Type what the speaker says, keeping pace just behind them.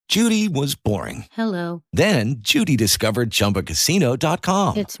Judy was boring. Hello. Then Judy discovered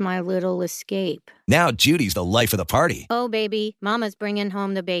ChumbaCasino.com. It's my little escape. Now Judy's the life of the party. Oh, baby, mama's bringing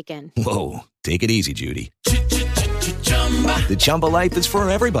home the bacon. Whoa, take it easy, Judy. The Chumba life is for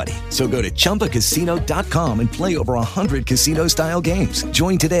everybody. So go to ChumbaCasino.com and play over 100 casino-style games.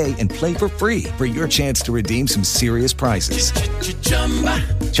 Join today and play for free for your chance to redeem some serious prizes.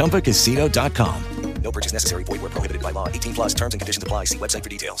 ChumbaCasino.com. No purchase necessary. Void where prohibited by law. 18 plus terms and conditions apply. See website for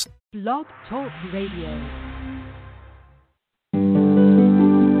details. Blog Talk Radio.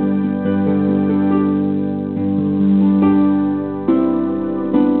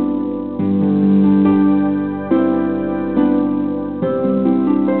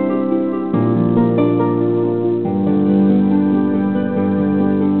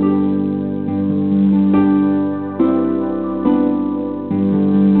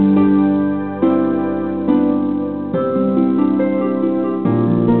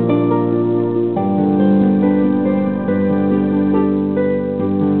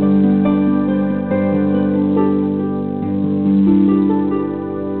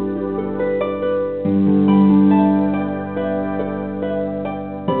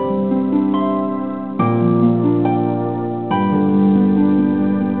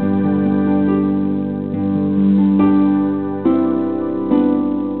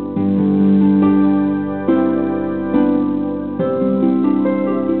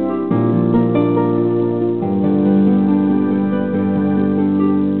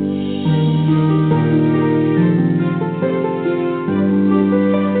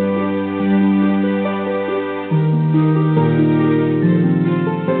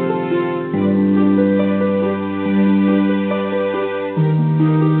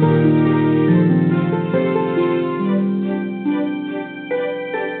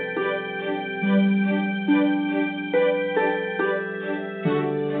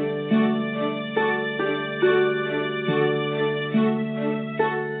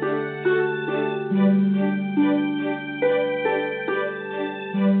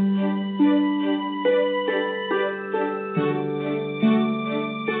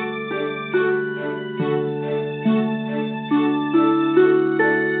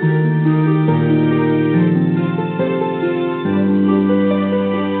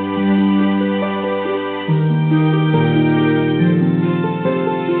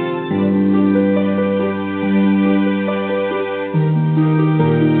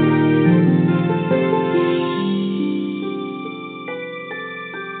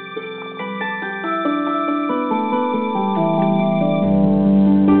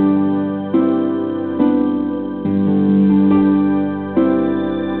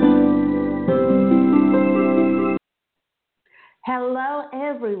 Hello,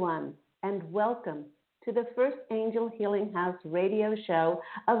 everyone, and welcome to the first Angel Healing House radio show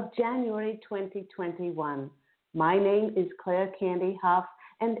of January 2021. My name is Claire Candy Huff,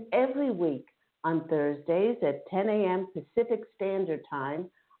 and every week on Thursdays at 10 a.m. Pacific Standard Time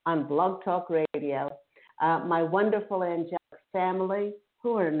on Blog Talk Radio, my wonderful angelic family,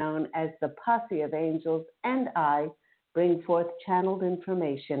 who are known as the Posse of Angels, and I bring forth channeled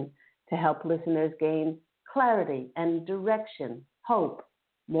information to help listeners gain clarity and direction, hope,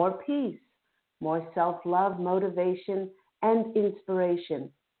 more peace, more self-love, motivation, and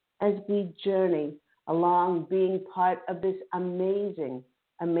inspiration as we journey along being part of this amazing,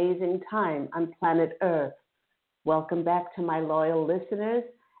 amazing time on planet Earth. Welcome back to my loyal listeners,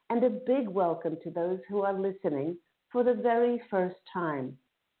 and a big welcome to those who are listening for the very first time.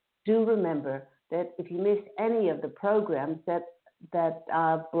 Do remember that if you missed any of the programs that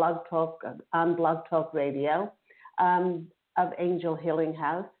Blog Talk Radio of Angel Healing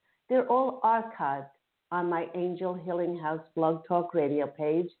House, they're all archived on my Angel Healing House Blog Talk Radio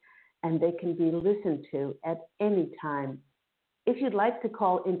page, and they can be listened to at any time. If you'd like to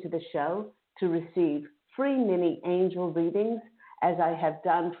call into the show to receive free mini angel readings, as I have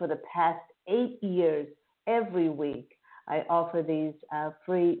done for the past 8 years, every week I offer these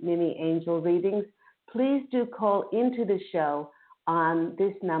free mini angel readings. Please do call into the show on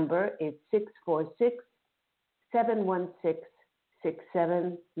this number. It's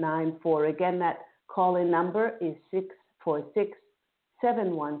 646-716-6794. Again, that call-in number is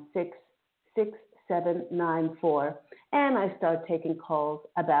 646-716-6794. And I start taking calls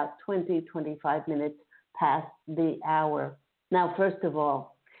about 20-25 minutes past the hour. Now, first of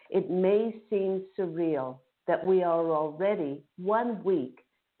all, it may seem surreal that we are already 1 week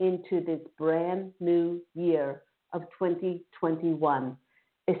into this brand new year of 2021,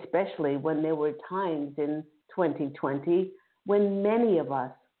 especially when there were times in 2020 when many of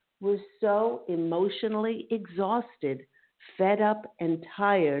us were so emotionally exhausted fed up and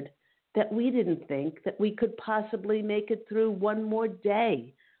tired that we didn't think that we could possibly make it through one more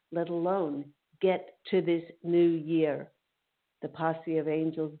day, let alone get to this new year. The posse of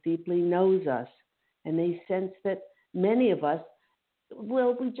angels deeply knows us, and they sense that many of us,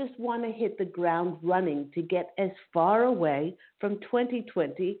 well, we just want to hit the ground running to get as far away from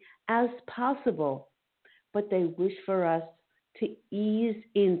 2020 as possible. But they wish for us to ease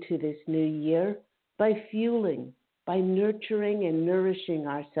into this new year by fueling, by nurturing and nourishing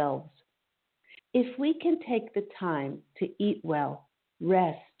ourselves. If we can take the time to eat well,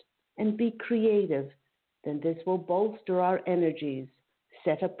 rest, and be creative, then this will bolster our energies,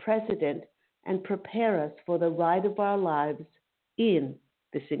 set a precedent, and prepare us for the ride of our lives in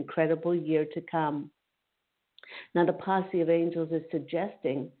this incredible year to come. Now, the posse of angels is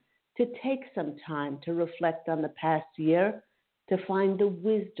suggesting to take some time to reflect on the past year, to find the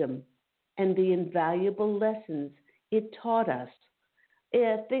wisdom and the invaluable lessons it taught us.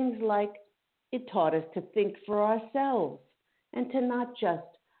 Things like it taught us to think for ourselves and to not just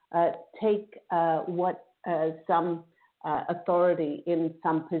take what some authority in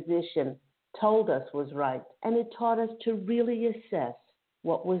some position told us was right. And it taught us to really assess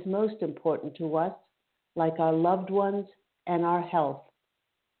what was most important to us, like our loved ones and our health.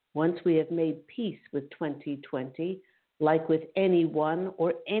 Once we have made peace with 2020, like with anyone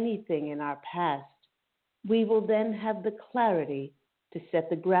or anything in our past, we will then have the clarity to set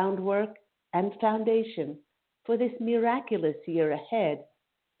the groundwork and foundation for this miraculous year ahead,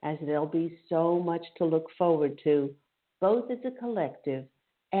 as there'll be so much to look forward to, both as a collective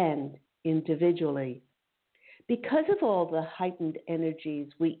and individually. Because of all the heightened energies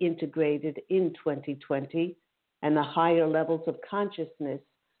we integrated in 2020 and the higher levels of consciousness,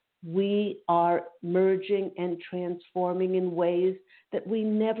 we are merging and transforming in ways that we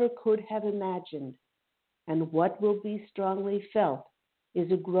never could have imagined. And what will be strongly felt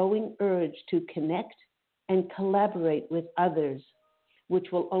is a growing urge to connect and collaborate with others, which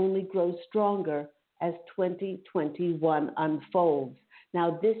will only grow stronger as 2021 unfolds.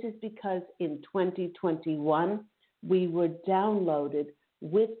 Now, this is because in 2021, we were downloaded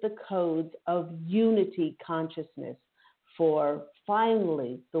with the codes of unity consciousness for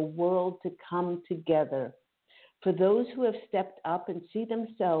finally the world to come together. For those who have stepped up and see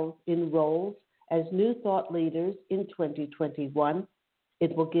themselves in roles as new thought leaders in 2021,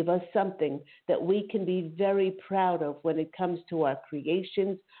 it will give us something that we can be very proud of when it comes to our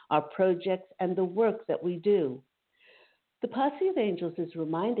creations, our projects, and the work that we do. The posse of angels is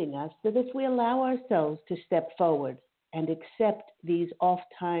reminding us that if we allow ourselves to step forward and accept these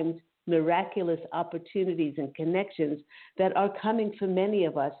oft-times miraculous opportunities and connections that are coming for many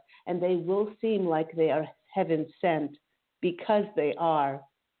of us, and they will seem like they are heaven sent because they are,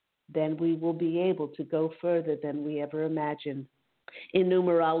 then we will be able to go further than we ever imagined. In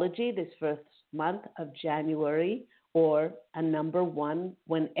numerology, this first month of January, or a number 1,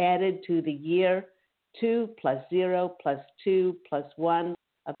 when added to the year 2 plus 0 plus 2 plus 1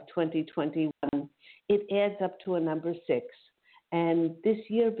 of 2021, it adds up to a number 6. And this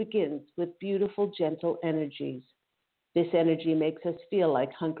year begins with beautiful, gentle energies. This energy makes us feel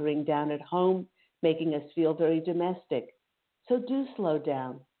like hunkering down at home, making us feel very domestic. So do slow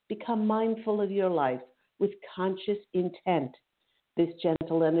down. Become mindful of your life with conscious intent. This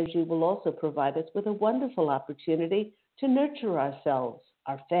gentle energy will also provide us with a wonderful opportunity to nurture ourselves,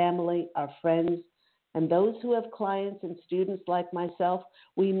 our family, our friends, and those who have clients and students like myself.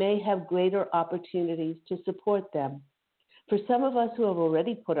 We may have greater opportunities to support them. For some of us who have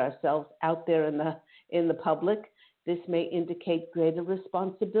already put ourselves out there in the public, this may indicate greater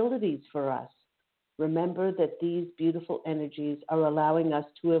responsibilities for us. Remember that these beautiful energies are allowing us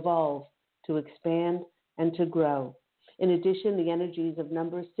to evolve, to expand, and to grow. In addition, the energies of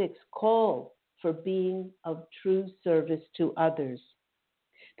number 6 call for being of true service to others.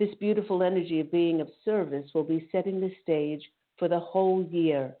 This beautiful energy of being of service will be setting the stage for the whole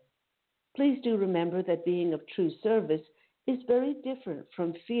year. Please do remember that being of true service is very different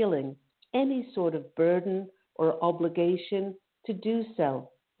from feeling any sort of burden or obligation to do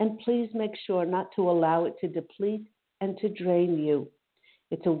so. And please make sure not to allow it to deplete and to drain you.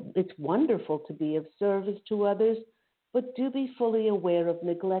 It's wonderful to be of service to others, but do be fully aware of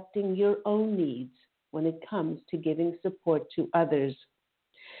neglecting your own needs when it comes to giving support to others.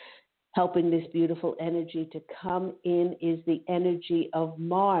 Helping this beautiful energy to come in is the energy of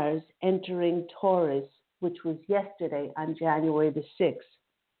Mars entering Taurus, which was yesterday on January the 6th.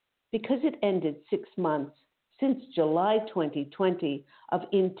 Because it ended 6 months since July 2020 of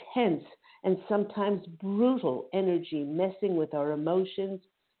intense and sometimes brutal energy messing with our emotions,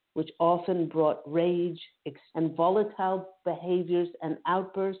 which often brought rage and volatile behaviors and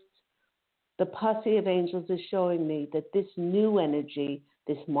outbursts, the posse of angels is showing me that this new energy,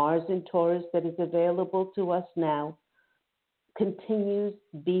 this Mars in Taurus that is available to us now, continues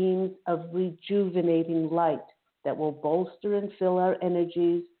beams of rejuvenating light that will bolster and fill our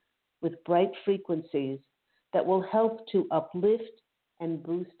energies with bright frequencies that will help to uplift and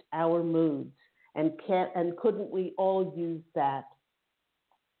boost our moods. And couldn't we all use that?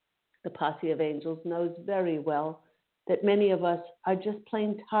 The posse of angels knows very well that many of us are just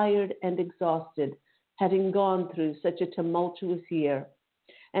plain tired and exhausted, having gone through such a tumultuous year.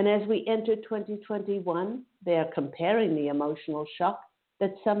 And as we enter 2021, they are comparing the emotional shock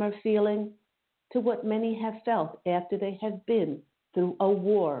that some are feeling to what many have felt after they have been through a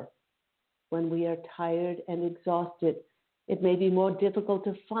war. When we are tired and exhausted, it may be more difficult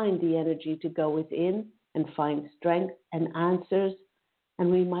to find the energy to go within and find strength and answers, and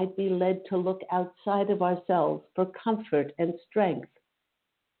we might be led to look outside of ourselves for comfort and strength.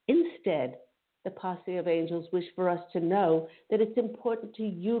 Instead, the posse of angels wish for us to know that it's important to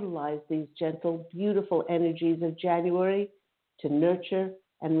utilize these gentle, beautiful energies of January to nurture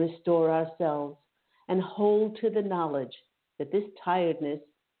and restore ourselves and hold to the knowledge that this tiredness,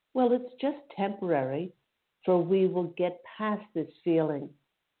 well, it's just temporary, for we will get past this feeling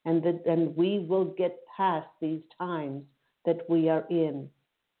and we will get past these times that we are in.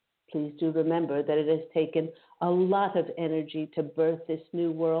 Please do remember that it has taken a lot of energy to birth this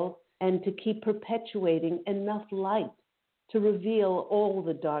new world and to keep perpetuating enough light to reveal all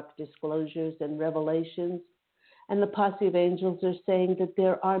the dark disclosures and revelations. And the posse of angels are saying that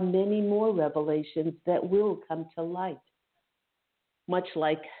there are many more revelations that will come to light. Much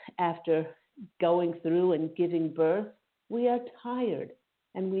like after going through and giving birth, we are tired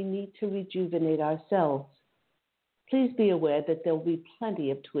and we need to rejuvenate ourselves. Please be aware that there will be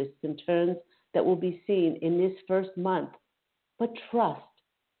plenty of twists and turns that will be seen in this first month, but trust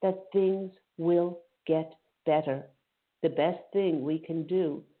that things will get better. The best thing we can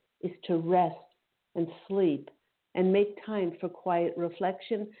do is to rest and sleep and make time for quiet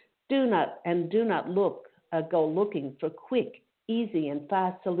reflection. Do not go looking for quick, easy, and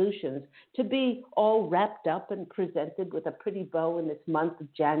fast solutions to be all wrapped up and presented with a pretty bow in this month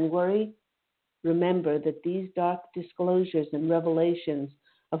of January. Remember that these dark disclosures and revelations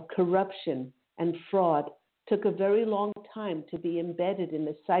of corruption and fraud took a very long time to be embedded in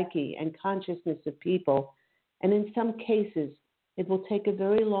the psyche and consciousness of people, and in some cases, it will take a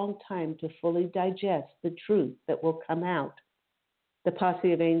very long time to fully digest the truth that will come out. The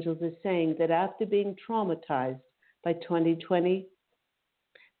posse of angels is saying that after being traumatized by 2020,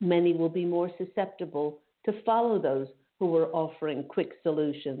 many will be more susceptible to follow those who were offering quick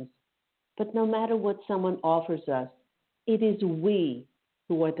solutions. But no matter what someone offers us, it is we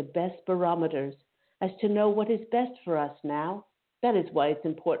who are the best barometers as to know what is best for us now. That is why it's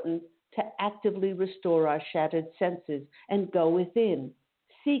important to actively restore our shattered senses and go within.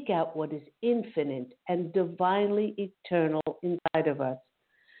 Seek out what is infinite and divinely eternal inside of us.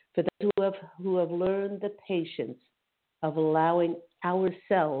 For those who have learned the patience of allowing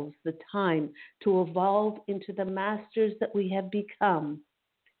ourselves the time to evolve into the masters that we have become,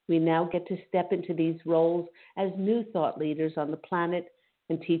 we now get to step into these roles as new thought leaders on the planet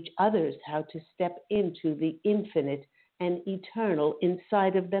and teach others how to step into the infinite and eternal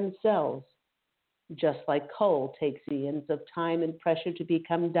inside of themselves. Just like coal takes eons of time and pressure to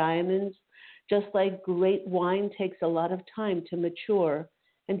become diamonds, just like great wine takes a lot of time to mature,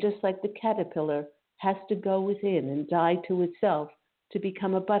 and just like the caterpillar has to go within and die to itself to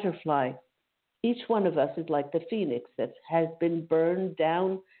become a butterfly, each one of us is like the phoenix that has been burned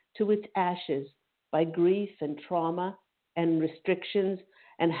down to its ashes by grief and trauma and restrictions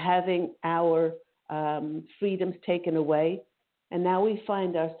and having our freedoms taken away. And now we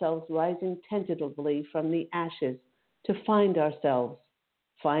find ourselves rising tentatively from the ashes to find ourselves,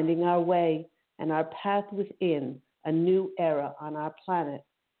 finding our way and our path within a new era on our planet.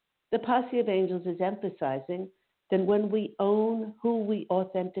 The posse of angels is emphasizing that when we own who we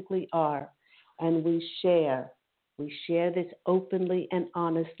authentically are and we share this openly and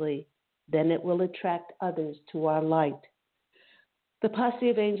honestly, then it will attract others to our light. The posse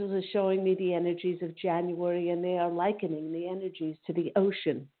of angels is showing me the energies of January, and they are likening the energies to the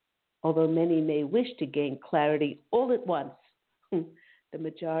ocean. Although many may wish to gain clarity all at once, the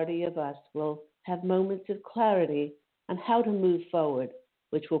majority of us will have moments of clarity on how to move forward,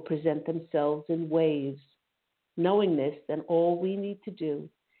 which will present themselves in waves. Knowing this, then all we need to do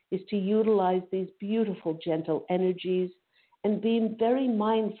is to utilize these beautiful, gentle energies and being very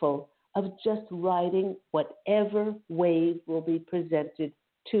mindful of just riding whatever wave will be presented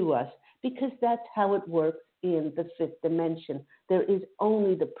to us, because that's how it works in the fifth dimension. There is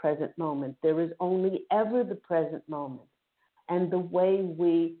only the present moment. There is only ever the present moment. And the way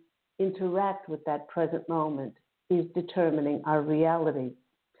we interact with that present moment is determining our reality.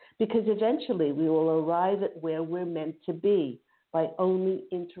 Because eventually we will arrive at where we're meant to be by only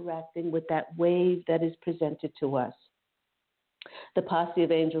interacting with that wave that is presented to us. The posse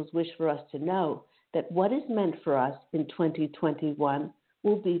of angels wish for us to know that what is meant for us in 2021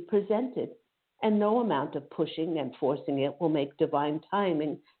 will be presented, and no amount of pushing and forcing it will make divine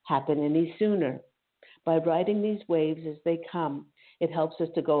timing happen any sooner. By riding these waves as they come, it helps us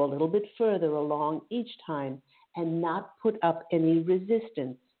to go a little bit further along each time and not put up any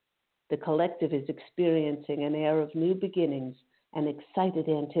resistance. The collective is experiencing an air of new beginnings and excited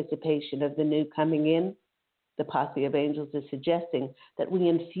anticipation of the new coming in. The posse of angels is suggesting that we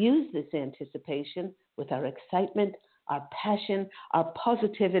infuse this anticipation with our excitement, our passion, our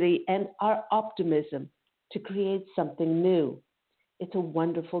positivity, and our optimism to create something new. It's a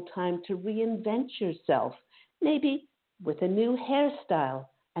wonderful time to reinvent yourself, maybe with a new hairstyle,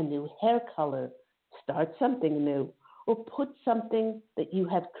 a new hair color, start something new, or put something that you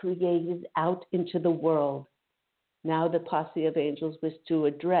have created out into the world. Now the posse of angels wish to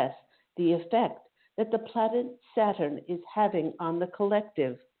address the effect that the planet Saturn is having on the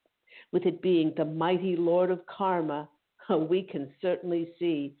collective. With it being the mighty Lord of Karma, we can certainly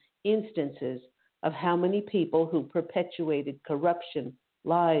see instances of how many people who perpetuated corruption,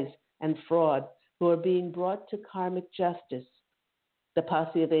 lies, and fraud who are being brought to karmic justice. The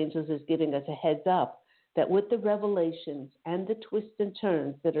posse of angels is giving us a heads up that with the revelations and the twists and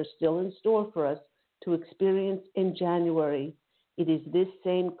turns that are still in store for us to experience in January, it is this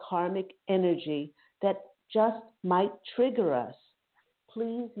same karmic energy that just might trigger us.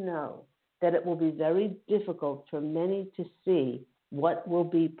 Please know that it will be very difficult for many to see what will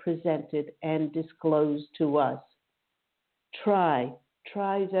be presented and disclosed to us. Try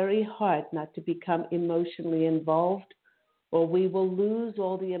very hard not to become emotionally involved, or we will lose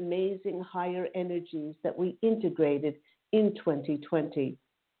all the amazing higher energies that we integrated in 2020.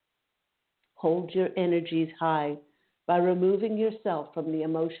 Hold your energies high by removing yourself from the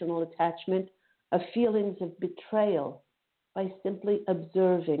emotional attachment of feelings of betrayal by simply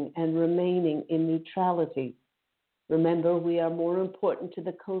observing and remaining in neutrality. Remember, we are more important to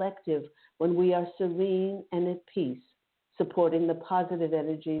the collective when we are serene and at peace, supporting the positive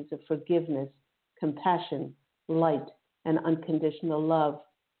energies of forgiveness, compassion, light, and unconditional love.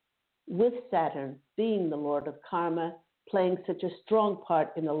 With Saturn being the Lord of Karma, playing such a strong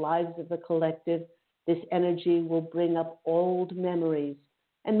part in the lives of the collective, this energy will bring up old memories,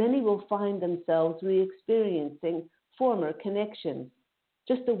 and many will find themselves re-experiencing former connections.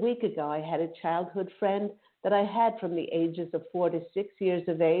 Just a week ago, I had a childhood friend that I had from the ages of 4 to 6 years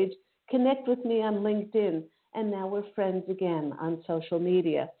of age connect with me on LinkedIn, and now we're friends again on social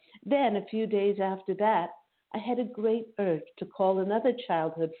media. Then, a few days after that, I had a great urge to call another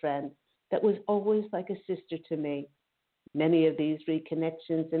childhood friend that was always like a sister to me. Many of these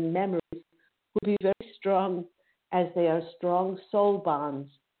reconnections and memories will be very strong, as they are strong soul bonds,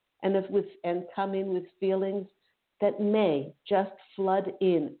 and come in with feelings that may just flood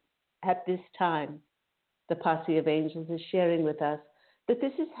in at this time. The posse of angels is sharing with us that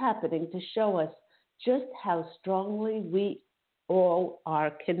this is happening to show us just how strongly we all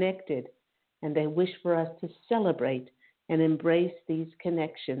are connected, and they wish for us to celebrate and embrace these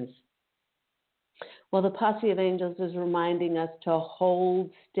connections. Well, the posse of angels is reminding us to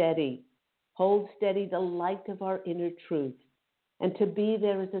hold steady the light of our inner truth, and to be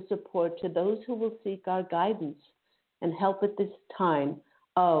there as a support to those who will seek our guidance and help at this time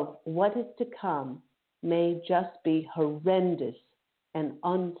of what is to come may just be horrendous and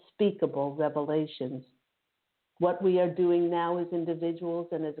unspeakable revelations. What we are doing now as individuals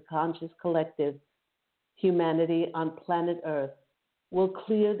and as a conscious collective, humanity on planet Earth, will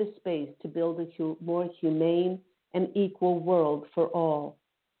clear the space to build a more humane and equal world for all.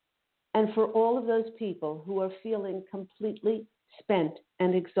 And for all of those people who are feeling completely spent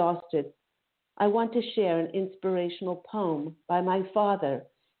and exhausted, I want to share an inspirational poem by my father.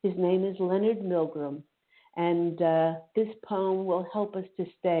 His name is Leonard Milgram, and this poem will help us to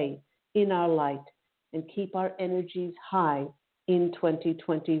stay in our light and keep our energies high in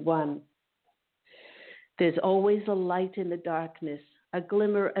 2021. There's always a light in the darkness, a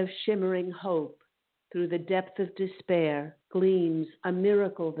glimmer of shimmering hope. Through the depth of despair gleams a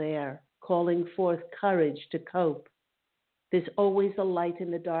miracle there, calling forth courage to cope. There's always a light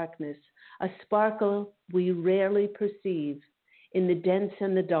in the darkness, a sparkle we rarely perceive. In the dense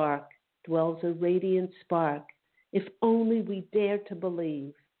and the dark dwells a radiant spark, if only we dare to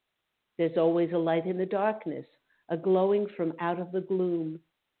believe. There's always a light in the darkness, a glowing from out of the gloom.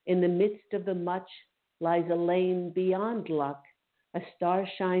 In the midst of the much lies a lane beyond luck, a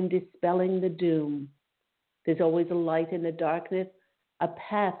starshine dispelling the doom. There's always a light in the darkness, a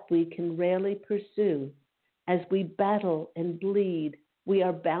path we can rarely pursue. As we battle and bleed, we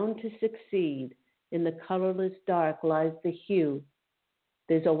are bound to succeed. In the colorless dark lies the hue.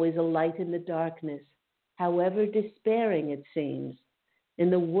 There's always a light in the darkness, however despairing it seems. In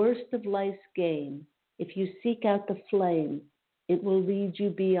the worst of life's game, if you seek out the flame, it will lead you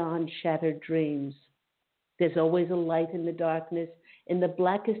beyond shattered dreams. There's always a light in the darkness, in the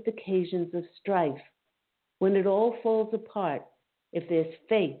blackest occasions of strife. When it all falls apart, if there's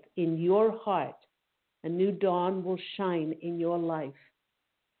faith in your heart, a new dawn will shine in your life.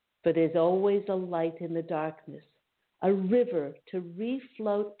 For there's always a light in the darkness, a river to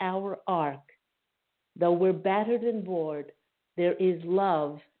refloat our ark. Though we're battered and bored, there is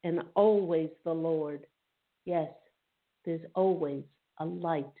love and always the Lord. Yes, there's always a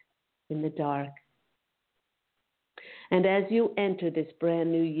light in the dark. And as you enter this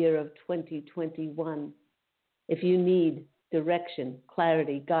brand new year of 2021, if you need direction,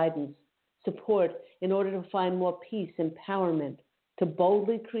 clarity, guidance, support in order to find more peace, empowerment, to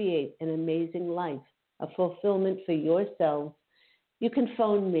boldly create an amazing life, a fulfillment for yourselves, you can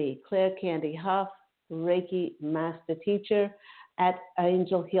phone me, Claire Candy Huff, Reiki Master Teacher at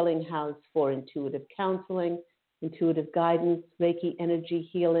Angel Healing House for intuitive counseling, intuitive guidance, Reiki energy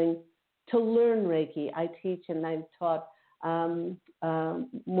healing. To learn Reiki, I teach and I've taught more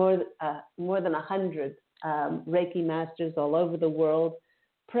than 100 Reiki masters all over the world.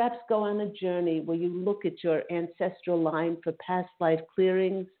 Perhaps go on a journey where you look at your ancestral line for past life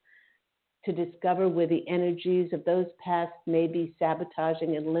clearings to discover where the energies of those past may be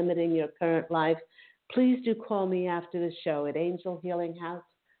sabotaging and limiting your current life. Please do call me after the show at Angel Healing House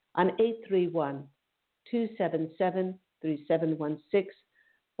on 831-277-3716,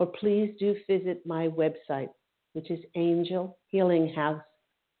 or please do visit my website, which is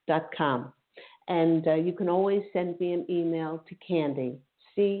angelhealinghouse.com. And you can always send me an email to Candy,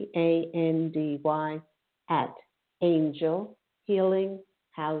 CANDY, at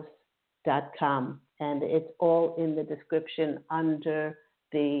angelhealinghouse.com. And it's all in the description under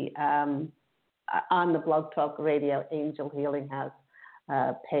the on the Blog Talk Radio Angel Healing House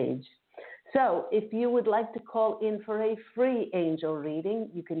page. So if you would like to call in for a free angel reading,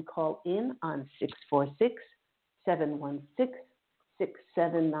 you can call in on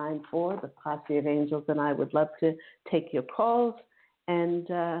 646-716-6794. The Posse of Angels and I would love to take your calls and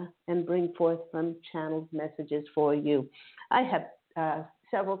bring forth some channeled messages for you. I have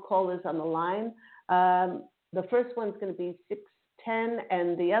several callers on the line. The first one's going to be 610,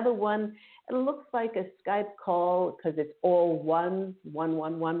 and the other one, it looks like a Skype call because it's all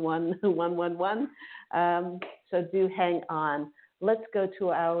 1111111. So do hang on. Let's go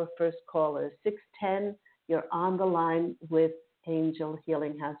to our first caller, 610. You're on the line with Angel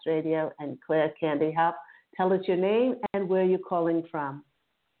Healing House Radio and Claire Candy Huff. Tell us your name and where you're calling from.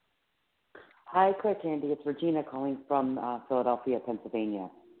 Hi, Claire Candy. It's Regina calling from Philadelphia, Pennsylvania.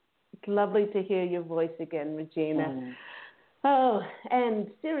 It's lovely to hear your voice again, Regina. Oh,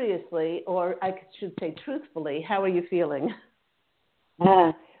 and seriously, or I should say truthfully, how are you feeling?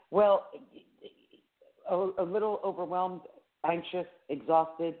 Well, a little overwhelmed, anxious,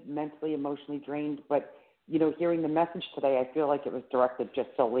 exhausted, mentally, emotionally drained. But, you know, hearing the message today, I feel like it was directed just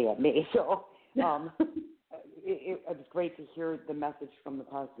solely at me. So it was great to hear the message from the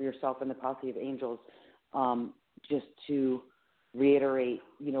Posse, yourself and the Posse of Angels, just to reiterate,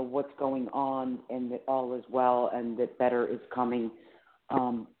 you know, what's going on and that all is well and that better is coming.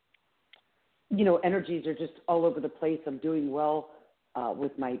 You know, energies are just all over the place. I'm doing well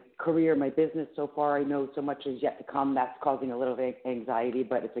with my career, my business so far. I know so much is yet to come. That's causing a little anxiety,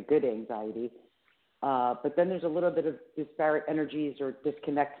 but it's a good anxiety. But then there's a little bit of disparate energies or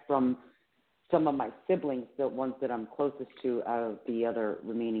disconnect from some of my siblings, the ones that I'm closest to out of the other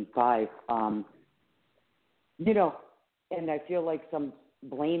remaining 5. You know, and I feel like some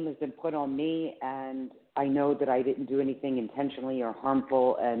blame has been put on me, and I know that I didn't do anything intentionally or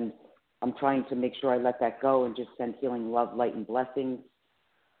harmful, and I'm trying to make sure I let that go and just send healing, love, light, and blessings.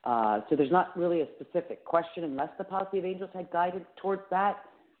 So there's not really a specific question unless the Posse of Angels had guided towards that,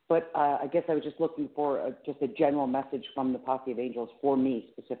 but I guess I was just looking for just a general message from the Posse of Angels for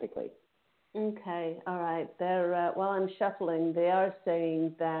me specifically. Okay, all right. They're while I'm shuffling, they are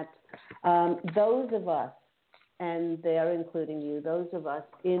saying that those of us, and they are including you, those of us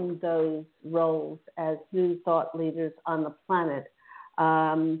in those roles as new thought leaders on the planet,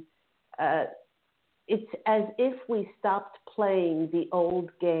 it's as if we stopped playing the old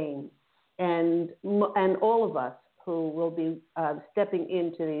game and all of us who will be stepping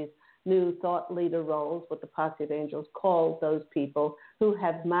into these new thought leader roles, what the Posse of Angels calls those people who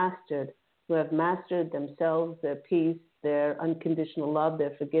have mastered themselves, their peace, their unconditional love,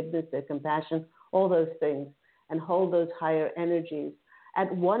 their forgiveness, their compassion, all those things, and hold those higher energies.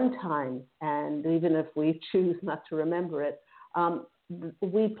 At one time, and even if we choose not to remember it,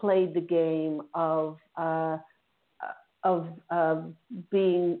 we played the game of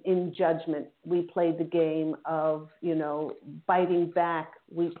being in judgment. We played the game of, biting back.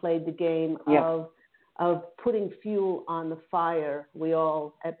 We played the game of putting fuel on the fire. We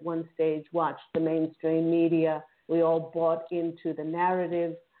all at one stage watched the mainstream media. We all bought into the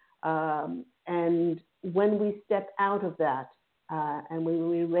narrative. And when we step out of that and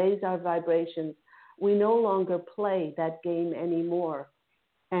we raise our vibrations, we no longer play that game anymore.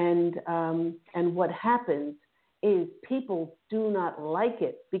 And what happens is people do not like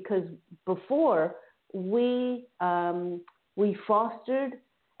it, because before we fostered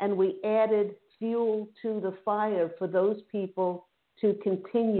and we added fuel to the fire for those people to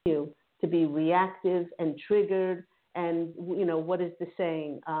continue to be reactive and triggered. And, what is the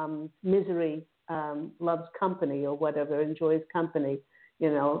saying? Misery loves company, or whatever, enjoys company,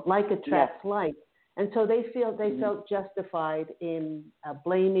 like attracts like. And so they felt justified in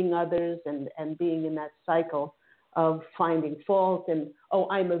blaming others and being in that cycle of finding fault and,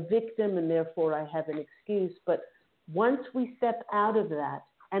 I'm a victim and therefore I have an excuse. But once we step out of that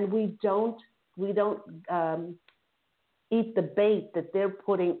and we don't eat the bait that they're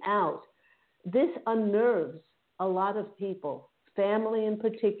putting out, this unnerves a lot of people, family in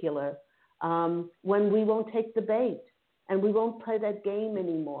particular, when we won't take the bait and we won't play that game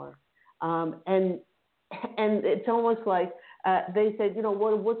anymore. And it's almost like they said,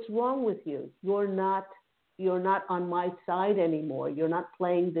 what's wrong with you? You're not on my side anymore. You're not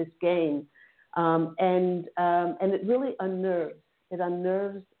playing this game. And it really unnerves. It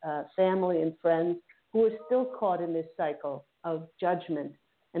unnerves family and friends who are still caught in this cycle of judgment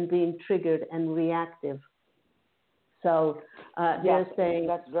and being triggered and reactive. So they're saying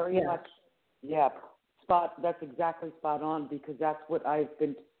that's very much, that's exactly spot on, because that's what I've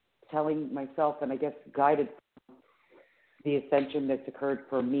been telling myself, and I guess guided the ascension that's occurred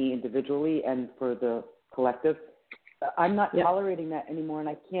for me individually and for the collective. I'm not tolerating that anymore, and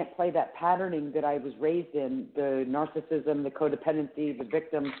I can't play that patterning that I was raised in, the narcissism, the codependency, the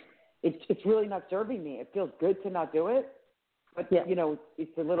victim. It's really not serving me. It feels good to not do it, but,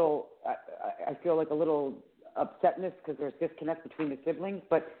 it's a little, I feel like a little upsetness because there's disconnect between the siblings,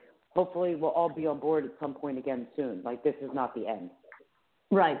 but hopefully we'll all be on board at some point again soon. Like, this is not the end.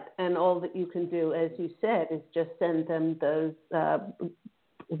 Right, and all that you can do, as you said, is just send them those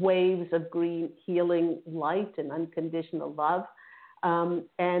waves of green healing light and unconditional love,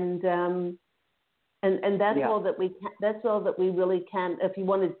 and that's all that we can, that's all that we really can. If you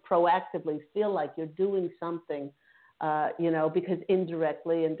want to proactively feel like you're doing something, because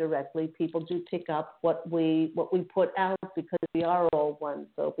indirectly and directly people do pick up what we put out, because we are all one.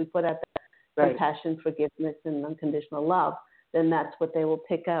 So if we put out that compassion, forgiveness, and unconditional love, then that's what they will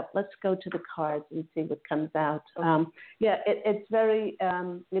pick up. Let's go to the cards and see what comes out. It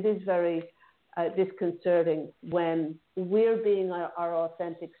is very disconcerting when we're being our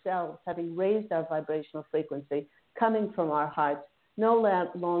authentic selves, having raised our vibrational frequency, coming from our hearts, no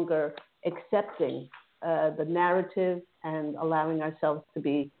longer accepting the narrative and allowing ourselves to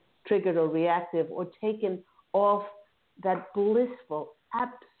be triggered or reactive or taken off that blissful,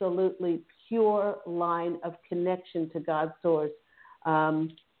 absolutely pure line of connection to God's source.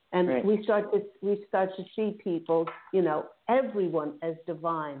 We start to see people, everyone as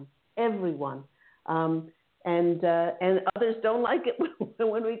divine, everyone. And others don't like it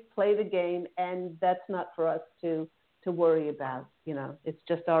when we play the game, and that's not for us to worry about. It's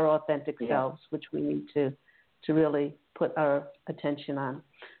just our authentic selves, which we need to really put our attention on.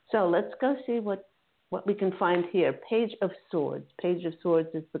 So let's go see what we can find here. Page of Swords. Page of Swords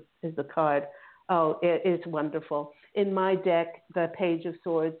is the card. Oh, it is wonderful. In my deck, the Page of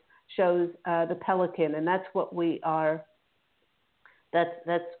Swords shows the pelican, and that's what we are.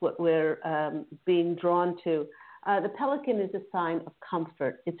 That's what we're being drawn to. The pelican is a sign of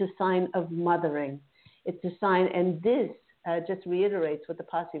comfort. It's a sign of mothering. It's a sign, and this just reiterates what the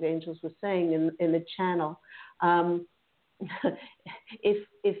Posse of Angels was saying in the channel.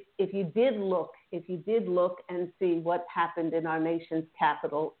 If you did look and see what happened in our nation's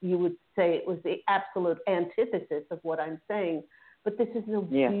capital, you would say it was the absolute antithesis of what I'm saying. But this is a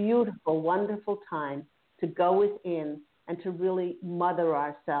beautiful, wonderful time to go within and to really mother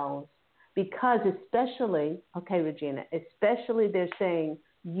ourselves. Because especially they're saying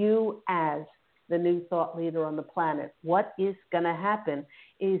you as the new thought leader on the planet, what is going to happen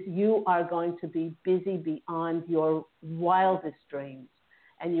is you are going to be busy beyond your wildest dreams,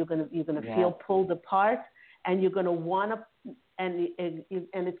 and you're going to feel pulled apart, and you're going to want to, and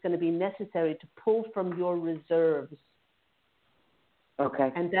it's going to be necessary to pull from your reserves.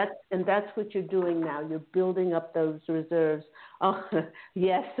 Okay. And that's what you're doing now. You're building up those reserves. Oh,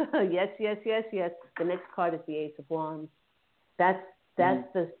 yes, yes, yes, yes, yes. The next card is the Ace of Wands. That's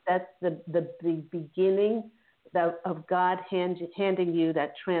the beginning of God handing you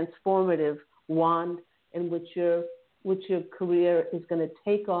that transformative wand in which your career is going to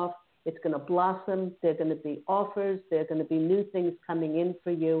take off. It's going to blossom. There are going to be offers. There are going to be new things coming in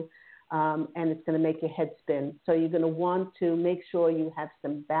for you, and it's going to make your head spin. So you're going to want to make sure you have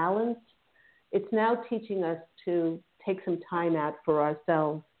some balance. It's now teaching us to take some time out for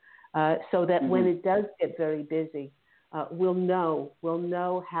ourselves, so that when it does get very busy, we'll know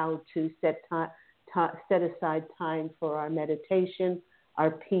how to set aside time for our meditation,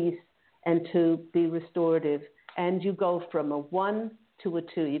 our peace, and to be restorative. And you go from a 1 to a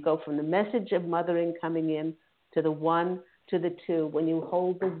 2. You go from the message of mothering coming in to the 1 to the 2. When you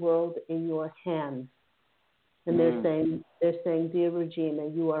hold the world in your hands, and they're saying, dear Regina,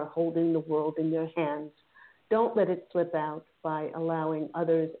 you are holding the world in your hands. Don't let it slip out by allowing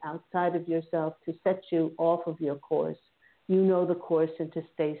others outside of yourself to set you off of your course. You know the course, and to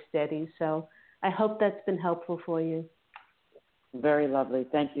stay steady. So I hope that's been helpful for you. Very lovely.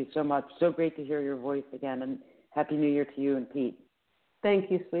 Thank you so much. So great to hear your voice again, and Happy New Year to you and Pete. Thank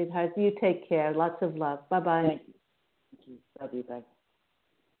you, sweetheart. You take care. Lots of love. Bye-bye. Thank you. Love you. Bye.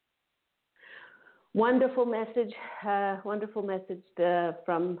 Wonderful message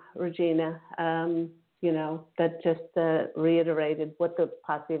from Regina. That just reiterated what the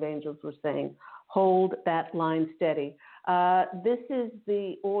Posse of Angels were saying. Hold that line steady. This is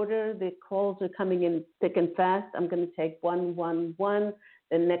the order. The calls are coming in thick and fast. I'm going to take 111.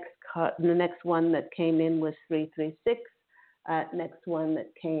 The next one that came in was 336. Next one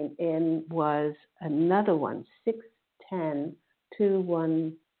that came in was another one, 610,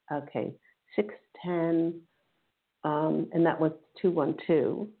 21. Okay, 610, and that was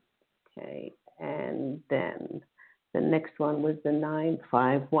 212. Okay, and then the next one was the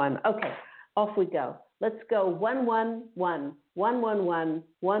 951. Okay, off we go. Let's go 111, 111,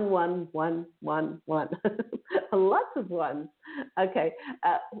 11111. Lots of ones. Okay,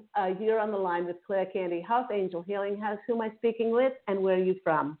 you're on the line with Claire Candy House, Angel Healing House. Who am I speaking with, and where are you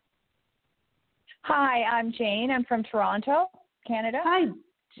from? Hi, I'm Jane. I'm from Toronto, Canada. Hi,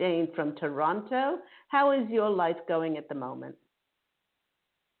 Jane from Toronto. How is your life going at the moment?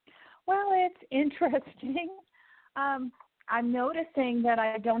 Well, it's interesting. I'm noticing that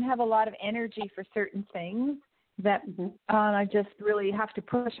I don't have a lot of energy for certain things, that I just really have to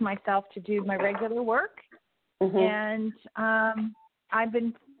push myself to do my regular work. And I've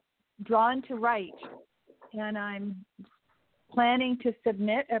been drawn to write, and I'm planning to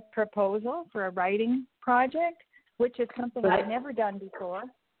submit a proposal for a writing project, which is something I've never done before.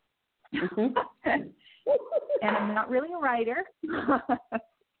 And I'm not really a writer.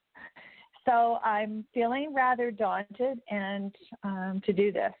 So I'm feeling rather daunted and to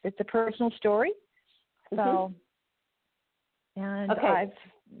do this. It's a personal story. So, and I've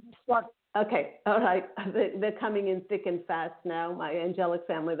Okay, all right. They're coming in thick and fast now, my angelic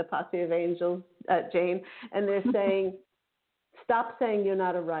family, the Posse of Angels, Jane, and they're saying, stop saying you're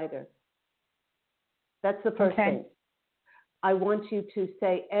not a writer. That's the first thing. I want you to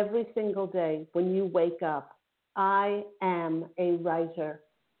say every single day when you wake up, I am a writer.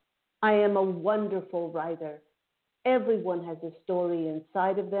 I am a wonderful writer. Everyone has a story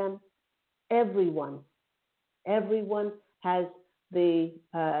inside of them. Everyone has the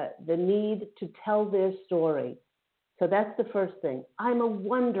need to tell their story. So that's the first thing. I'm a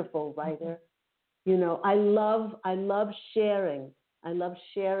wonderful writer. You know, I love sharing. I love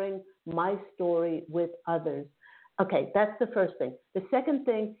sharing my story with others. Okay, that's the first thing. The second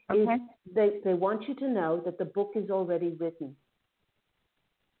thing is they want you to know that the book is already written.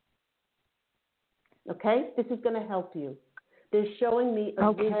 Okay? This is going to help you. They're showing me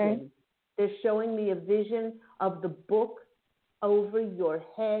a vision. They're showing me a vision of the book over your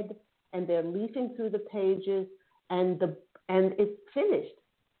head, and they're leafing through the pages, and it's finished.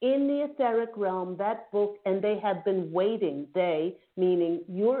 In the etheric realm, that book, and they have been waiting, they, meaning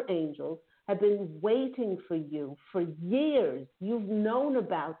your angels, have been waiting for you for years. You've known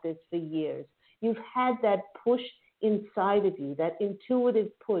about this for years. You've had that push inside of you, that intuitive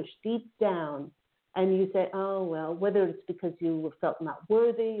push deep down. And you say, oh, well, whether it's because you felt not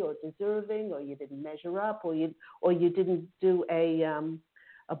worthy or deserving, or you didn't measure up, or you didn't do a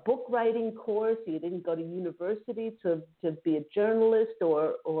a book writing course. You didn't go to university to be a journalist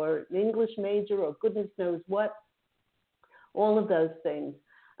or an English major or goodness knows what. All of those things.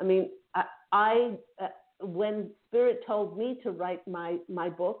 I mean, I when Spirit told me to write my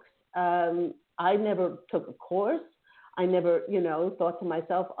books, I never took a course. I never, thought to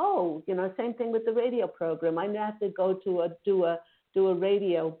myself, same thing with the radio program. I have to go to do a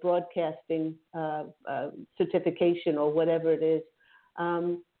radio broadcasting certification or whatever it is.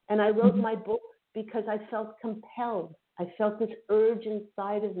 And I wrote my book because I felt compelled. I felt this urge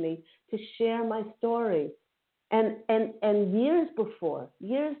inside of me to share my story. And years before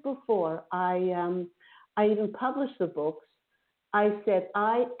I even published the books, I said,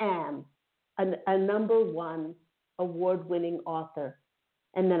 I am a number one award-winning author.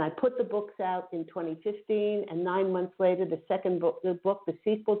 And then I put the books out in 2015, and 9 months later, the book, the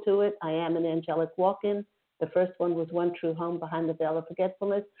sequel to it, I Am an Angelic Walk-In. The first one was One True Home Behind the Veil of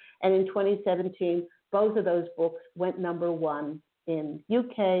Forgetfulness. And in 2017, both of those books went number one in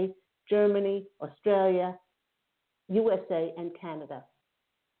UK, Germany, Australia, USA, and Canada.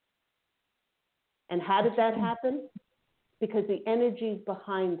 And how did that happen? Because the energy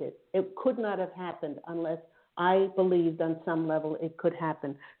behind it, it could not have happened unless I believed on some level it could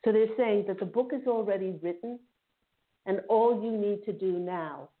happen. So they're saying that the book is already written, and all you need to do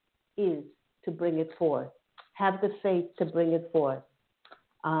now is to bring it forth. Have the faith to bring it forth.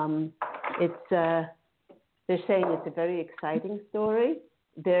 They're saying it's a very exciting story.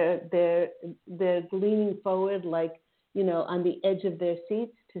 They're leaning forward, like, on the edge of their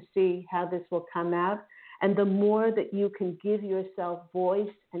seats to see how this will come out. And the more that you can give yourself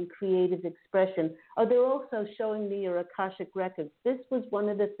voice and creative expression. They're also showing me your Akashic records. This was one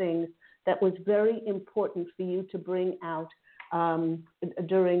of the things that was very important for you to bring out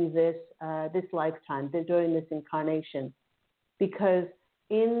during this lifetime, during this incarnation. Because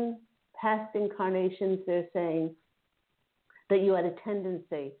in past incarnations, they're saying that you had a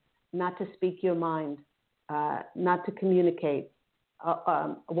tendency not to speak your mind, not to communicate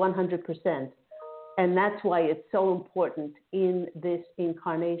 100%. And that's why it's so important in this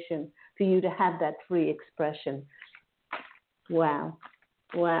incarnation for you to have that free expression. Wow.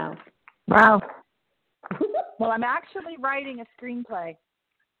 Well, I'm actually writing a screenplay.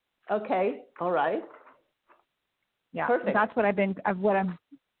 Okay. All right. Yeah. Perfect. That's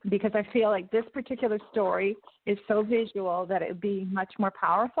because I feel like this particular story is so visual that it would be much more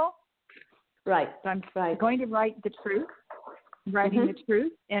powerful. Right. So I'm going to write the truth. Writing the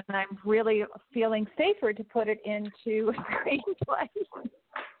truth, and I'm really feeling safer to put it into a screenplay.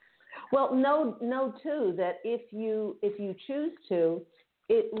 Well, know too that if you choose to,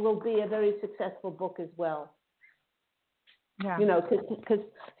 it will be a very successful book as well. Yeah. Because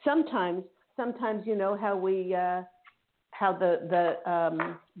sometimes how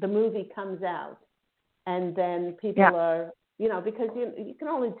the movie comes out, and then people are because you can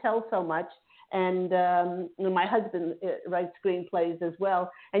only tell so much. And my husband writes screenplays as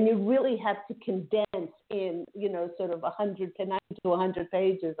well, and you really have to condense in, sort of 100 to 90 to 100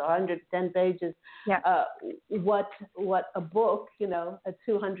 pages or 110 pages. Yeah. What a book, a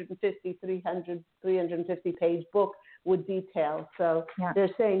 250, 350 page book would detail. So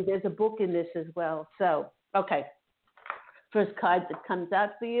they're saying there's a book in this as well. So, okay. First card that comes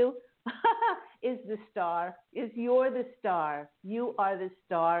out for you is the star. You're the star. You are the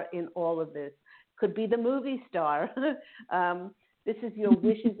star in all of this. Could be the movie star. This is your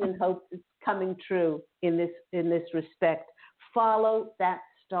wishes and hopes coming true in this respect. Follow that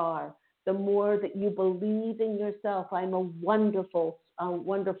star. The more that you believe in yourself, I'm a wonderful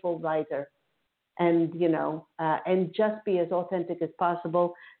writer, and and just be as authentic as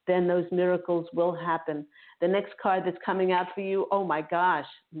possible. Then those miracles will happen. The next card that's coming out for you, oh my gosh,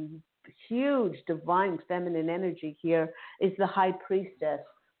 huge divine feminine energy here, is the High Priestess.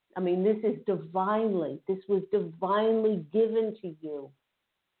 I mean, this was divinely given to you.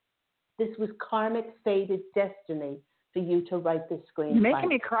 This was karmic fated destiny for you to write this screenplay. You're making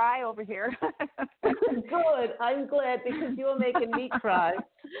me cry over here. Good. I'm glad, because you're making me cry.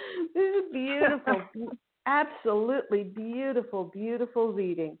 This is beautiful. Absolutely beautiful, beautiful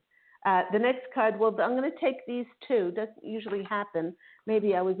reading. The next card, well, I'm going to take these two. Doesn't usually happen.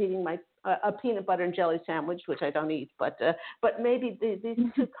 Maybe I was eating a peanut butter and jelly sandwich, which I don't eat, but maybe these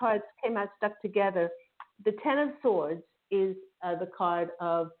two cards came out stuck together. The Ten of Swords is the card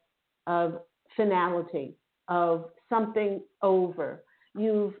of finality, of something over.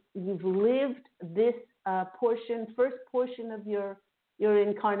 You've lived this first portion of your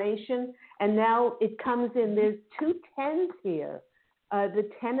incarnation, and now it comes in. There's two tens here. The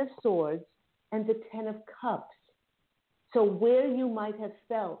Ten of Swords and the Ten of Cups. So where you might have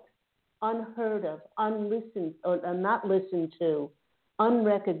felt unheard of, unlistened, or not listened to,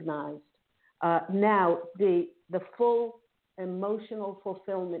 unrecognized, now the full emotional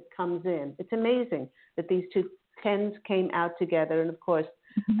fulfillment comes in. It's amazing that these two tens came out together, and of course,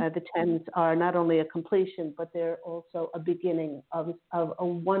 the tens are not only a completion, but they're also a beginning of a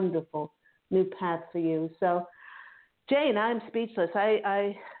wonderful new path for you. So, Jane, I'm speechless.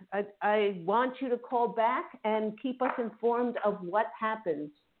 I want you to call back and keep us informed of what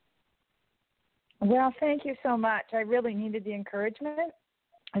happens. Well, thank you so much. I really needed the encouragement.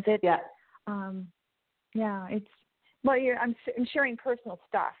 Is it? Yeah. It's well. I'm sharing personal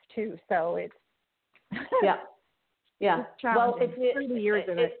stuff too, so it's yeah. It's challenging. Well, 30 years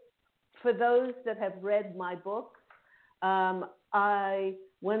of it. For those that have read my book,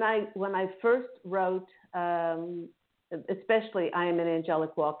 when I first wrote, especially I Am an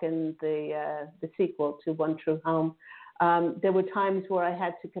Angelic Walk and the sequel to One True Home, there were times where I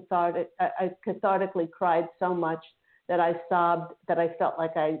had to I cathartically cried so much that I sobbed, that I felt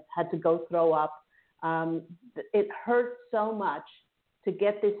like I had to go throw up. It hurt so much to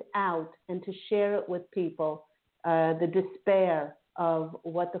get this out and to share it with people, the despair of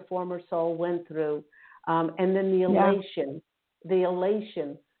what the former soul went through, and then the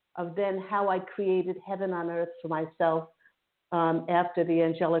elation of then how I created heaven on earth for myself after the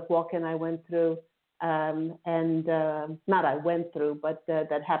angelic walk-in I went through, not I went through, but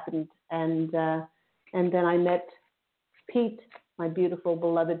that happened, and then I met Pete, my beautiful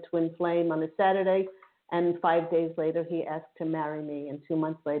beloved twin flame, on a Saturday, and 5 days later he asked to marry me, and 2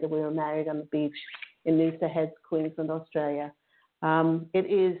 months later we were married on the beach in Noosa Heads, Queensland, Australia.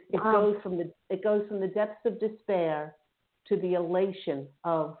 It goes from the depths of despair to the elation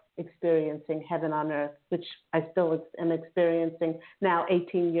of experiencing heaven on earth, which I still am experiencing now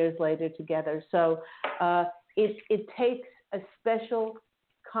 18 years later together. So it takes a special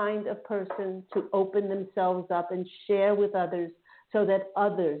kind of person to open themselves up and share with others so that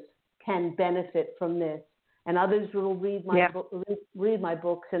others can benefit from this. And others will read my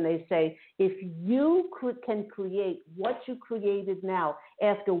books, and they say, if you can create what you created now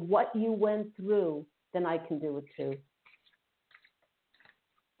after what you went through, then I can do it too.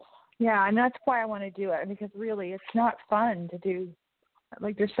 Yeah, and that's why I want to do it, because really it's not fun to do.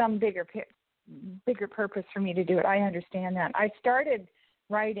 Like, there's some bigger purpose for me to do it. I understand that. I started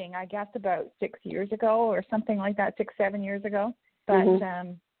writing, I guess, about 6 years ago or something like that, 6-7 years ago. But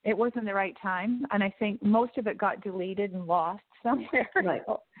it wasn't the right time, and I think most of it got deleted and lost somewhere. Right.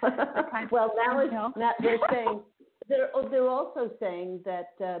 Well, now they're saying they're also saying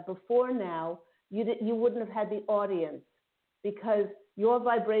that before now you wouldn't have had the audience because your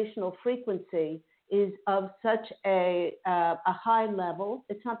vibrational frequency is of such a high level.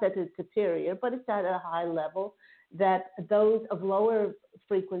 It's not that it's superior, but it's at a high level that those of lower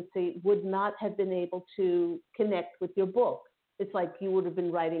frequency would not have been able to connect with your book. It's like you would have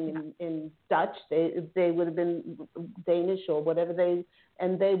been writing in Dutch. They would have been Danish or whatever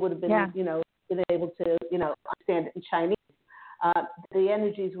and they would have been, been able to, understand it in Chinese. The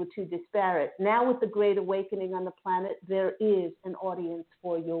energies were too disparate. Now with the Great Awakening on the planet, there is an audience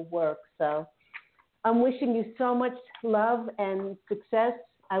for your work. So I'm wishing you so much love and success.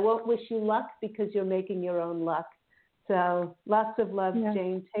 I won't wish you luck because you're making your own luck. So lots of love,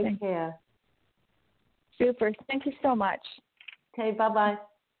 Jane. Take care. Super. Thank you so much. Okay, bye-bye.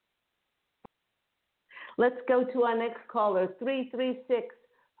 Let's go to our next caller, 336.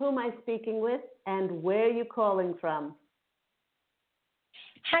 Who am I speaking with, and where are you calling from?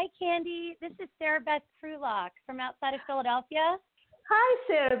 Hi, Candy. This is Sarah Beth Trulock from outside of Philadelphia. Hi,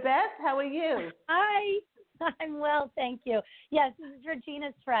 Sarah Beth. How are you? Hi. I'm well, thank you. Yes, this is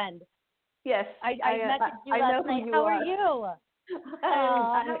Regina's friend. Yes. I messaged you last night. How are you?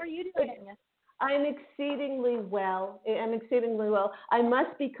 How are you doing? I'm exceedingly well. I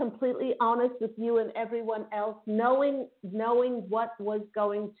must be completely honest with you and everyone else, knowing what was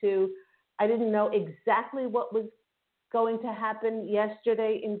going to, I didn't know exactly what was going to happen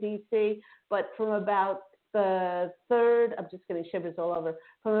yesterday in D.C., but from about the 3rd, I'm just getting shivers all over,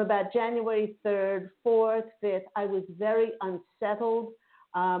 from about January 3rd, 4th, 5th, I was very unsettled.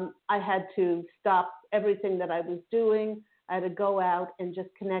 I had to stop everything that I was doing. I had to go out and just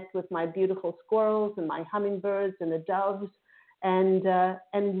connect with my beautiful squirrels and my hummingbirds and the doves, and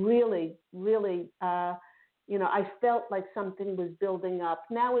really, I felt like something was building up.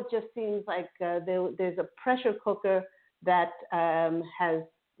 Now it just seems like there's a pressure cooker that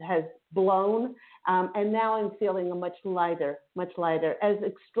has blown, and now I'm feeling much lighter, as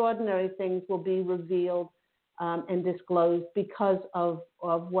extraordinary things will be revealed and disclosed because of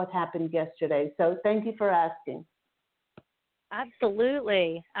what happened yesterday. So thank you for asking.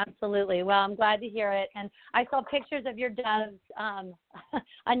 Absolutely. Absolutely. Well, I'm glad to hear it. And I saw pictures of your doves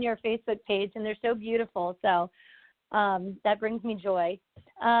on your Facebook page, and they're so beautiful. So that brings me joy.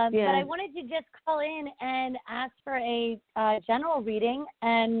 But I wanted to just call in and ask for a general reading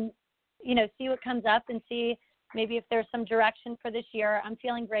and, see what comes up and see maybe if there's some direction for this year. I'm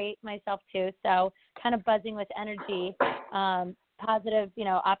feeling great myself too. So kind of buzzing with energy, positive,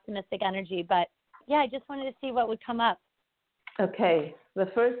 optimistic energy. But yeah, I just wanted to see what would come up. Okay. The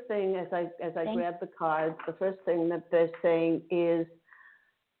first thing, as I grab the cards, the first thing that they're saying is,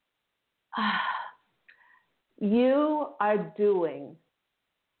 you are doing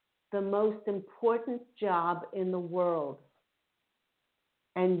the most important job in the world,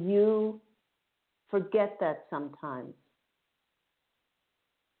 and you forget that sometimes.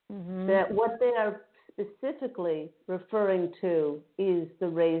 Mm-hmm. That what they are specifically referring to is the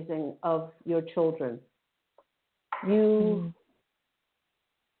raising of your children.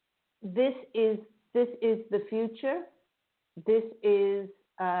 This is the future. This is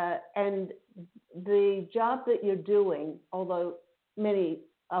and the job that you're doing, although many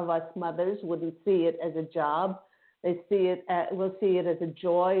of us mothers wouldn't see it as a job, we'll see it as a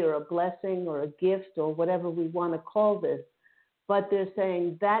joy or a blessing or a gift or whatever we want to call this. But they're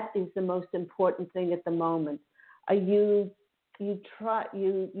saying that is the most important thing at the moment. You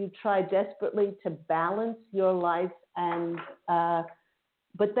try desperately to balance your life, and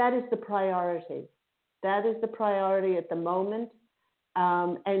but that is the priority. That is the priority at the moment,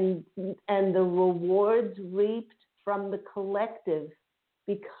 and the rewards reaped from the collective,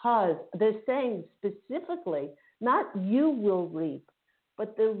 because they're saying specifically, not you will reap,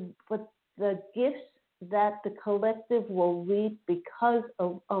 but the gifts that the collective will reap because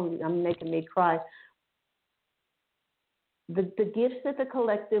of, I'm making me cry. The gifts that the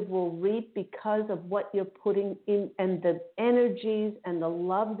collective will reap because of what you're putting in, and the energies and the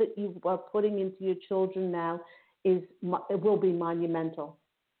love that you are putting into your children now it will be monumental.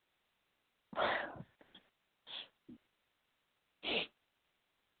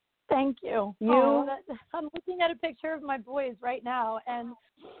 Thank you. I'm looking at a picture of my boys right now, and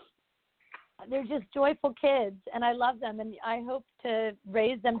they're just joyful kids, and I love them, and I hope to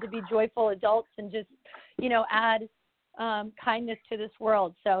raise them to be joyful adults and just, add kindness to this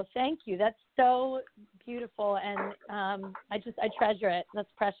world. So thank you. That's so beautiful, and I treasure it. That's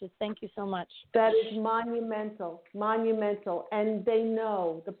precious. Thank you so much. That is monumental, and they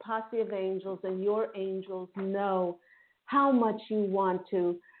know, the posse of angels and your angels know how much you want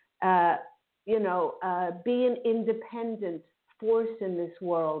to be an independent force in this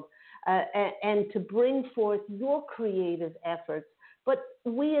world, and to bring forth your creative efforts. But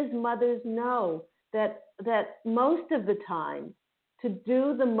we as mothers know that most of the time, to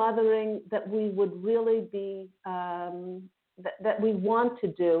do the mothering that we would really be, that we want to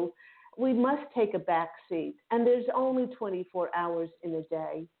do, we must take a back seat. And there's only 24 hours in a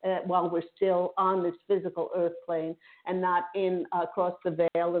day while we're still on this physical earth plane and not in across the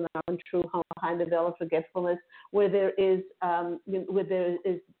veil in our own true home behind the veil of forgetfulness, where there is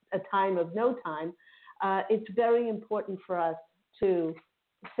a time of no time. It's very important for us to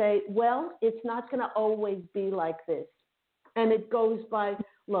say, well, it's not going to always be like this. And it goes by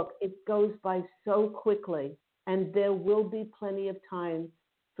so quickly, and there will be plenty of time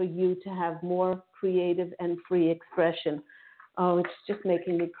for you to have more creative and free expression. Oh, it's just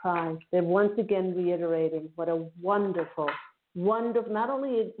making me cry. They're once again reiterating what a wonderful, not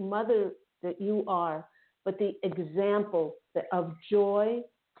only a mother that you are, but the example of joy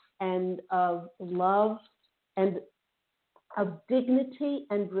and of love and of dignity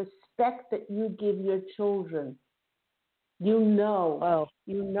and respect that you give your children. You know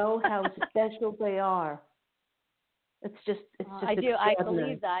how special they are. It's just I do. I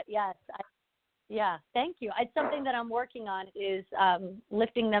believe that. Yes. Thank you. It's something that I'm working on is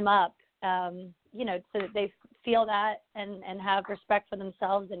lifting them up, so that they feel that and have respect for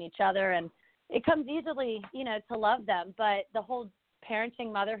themselves and each other. And it comes easily, to love them. But the whole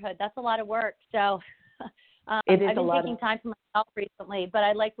parenting, motherhood, that's a lot of work. So I've been taking time for myself recently. But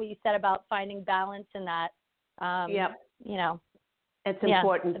I like what you said about finding balance in that. It's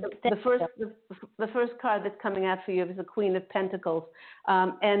important. The first card that's coming out for you is the Queen of Pentacles,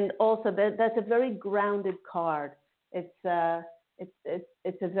 and also that's a very grounded card. It's a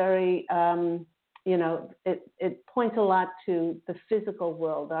very it points a lot to the physical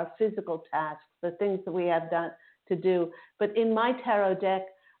world, our physical tasks, the things that we have done to do. But in my tarot deck,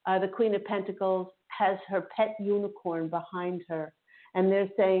 the Queen of Pentacles has her pet unicorn behind her, and they're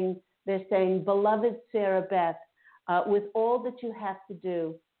saying, beloved Sarah Beth, with all that you have to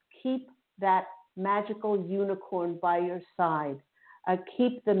do, keep that magical unicorn by your side.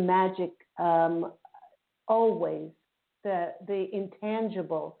 Keep the magic always, the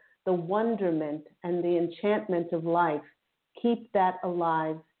intangible, the wonderment and the enchantment of life. Keep that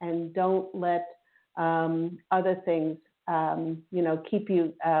alive and don't let other things, keep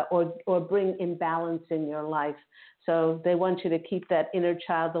you or bring imbalance in your life. So they want you to keep that inner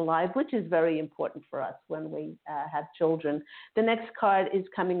child alive, which is very important for us when we have children. The next card is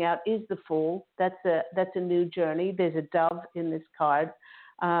coming out is the Fool. That's a new journey. There's a dove in this card.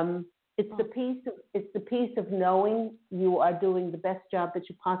 It's the piece of knowing you are doing the best job that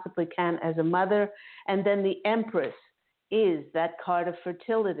you possibly can as a mother. And then the Empress is that card of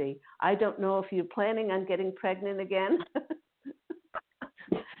fertility. I don't know if you're planning on getting pregnant again.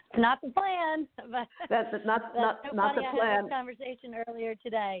 It's not the plan, but that's not so the funny. plan. I had this conversation earlier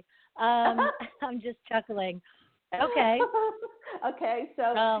today. I'm just chuckling. Okay. Okay.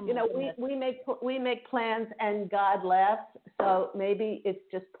 So we make plans and God laughs. So maybe it's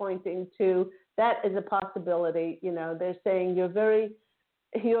just pointing to that is a possibility. They're saying you're very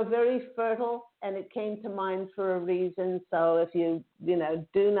fertile, and it came to mind for a reason. So if you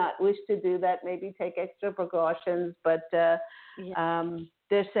do not wish to do that, maybe take extra precautions. But they're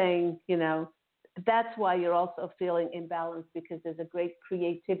saying that's why you're also feeling imbalanced, because there's a great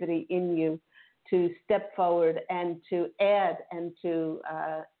creativity in you to step forward and to add to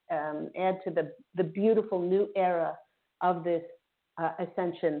the beautiful new era of this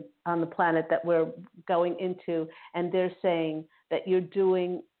ascension on the planet that we're going into. And they're saying that you're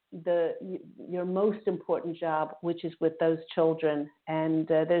doing your most important job, which is with those children. And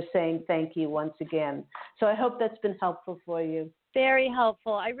they're saying thank you once again. So I hope that's been helpful for you. Very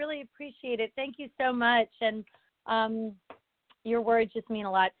helpful. I really appreciate it. Thank you so much. And your words just mean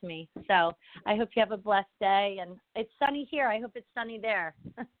a lot to me. So I hope you have a blessed day. And it's sunny here. I hope it's sunny there.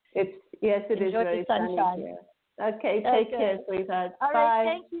 Yes, it is very sunny here. Okay, take care, sweetheart. All Bye. right,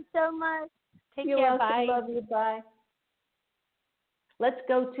 thank you so much. You're care. welcome. Bye. Love you. Bye. Let's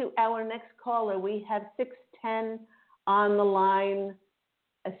go to our next caller. We have 610 on the line,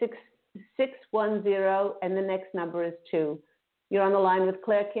 610, and the next number is 2. You're on the line with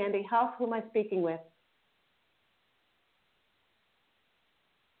Claire Candy Huff. Who am I speaking with?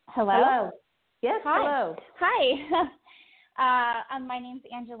 Hello? Yes, Hi. hello. Hi. My name's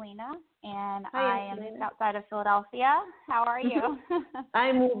Angelina, and I am just outside of Philadelphia. How are you?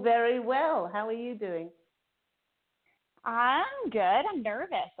 I'm very well. How are you doing? I'm good. I'm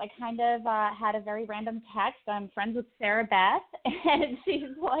nervous. I kind of had a very random text. I'm friends with Sarah Beth, and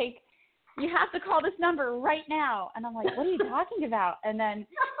she's like, you have to call this number right now. And I'm like, what are you talking about? And then,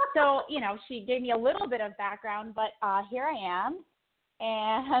 so, she gave me a little bit of background, but here I am.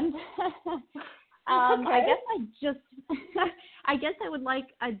 And I guess I would like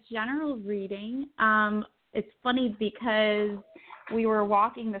a general reading. It's funny because we were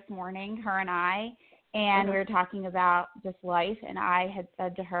walking this morning, her and I, and we were talking about just life. And I had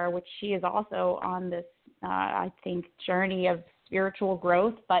said to her, which she is also on this, I think, journey of spiritual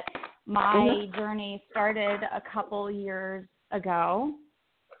growth, but my journey started a couple years ago,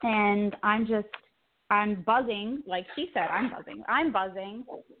 and I'm buzzing, like she said, I'm buzzing,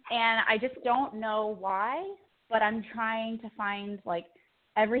 and I just don't know why, but I'm trying to find like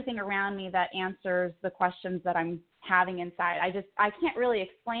everything around me that answers the questions that I'm having inside. I can't really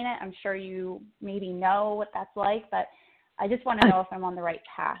explain it. I'm sure you maybe know what that's like, but I just want to know if I'm on the right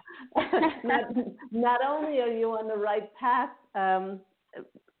path. Not only are you on the right path,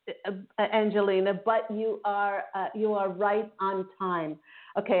 Angelina, but you are right on time.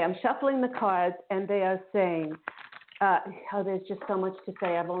 Okay, I'm shuffling the cards, and they are saying, there's just so much to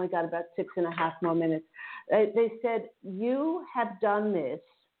say. I've only got about 6.5 more minutes. They said, you have done this.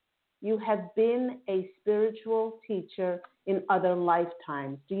 You have been a spiritual teacher in other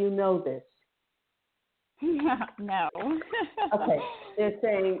lifetimes. Do you know this? No. Okay. They're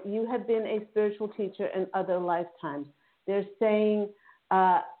saying you have been a spiritual teacher in other lifetimes. They're saying,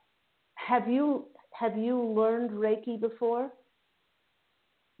 have you learned Reiki before?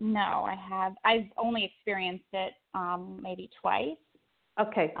 No, I have. I've only experienced it maybe twice.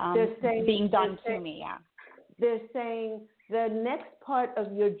 Okay. They're saying being done to me. Yeah. They're saying the next part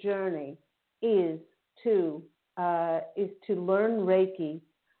of your journey is to learn Reiki.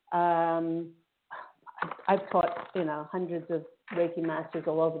 I've taught hundreds of Reiki masters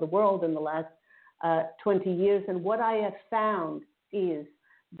all over the world in the last 20 years, and what I have found is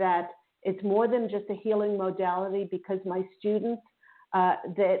that it's more than just a healing modality, because my students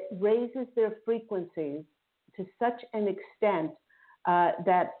that raises their frequencies to such an extent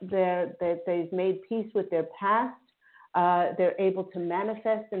that they've made peace with their past. They're able to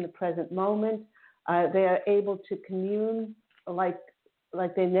manifest in the present moment. They are able to commune like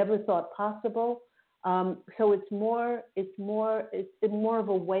they never thought possible. So it's more of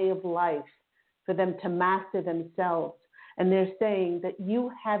a way of life for them to master themselves. And they're saying that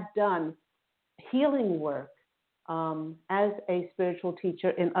you have done healing work as a spiritual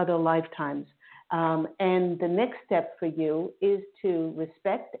teacher in other lifetimes. And the next step for you is to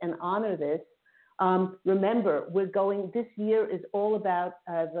respect and honor this. Remember, this year is all about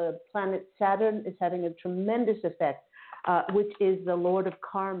the planet Saturn is having a tremendous effect, which is the Lord of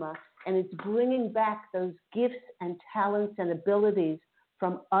Karma. And it's bringing back those gifts and talents and abilities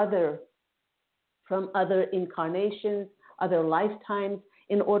from other incarnations, other lifetimes,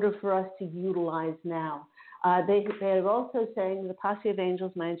 in order for us to utilize now. They're also saying, the posse of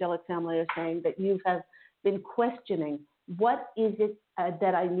angels, my angelic family, are saying that you have been questioning, what is it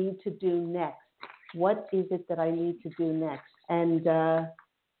that I need to do next? What is it that I need to do next? And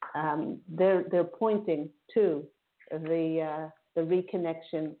they're pointing to the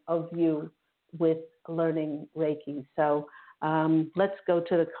reconnection of you with learning Reiki. So let's go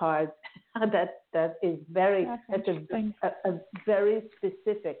to the cards. That is that's a very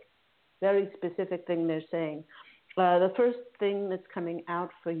specific thing they're saying. The first thing that's coming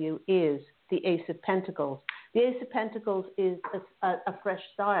out for you is the Ace of Pentacles. The Ace of Pentacles is a fresh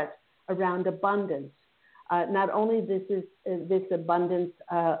start around abundance. Not only this abundance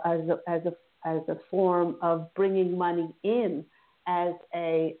as a form of bringing money in as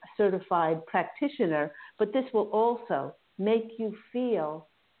a certified practitioner, but this will also make you feel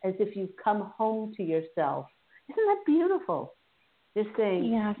as if you've come home to yourself. Isn't that beautiful? They're saying,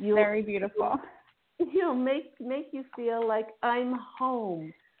 yes, very beautiful. Make you feel like I'm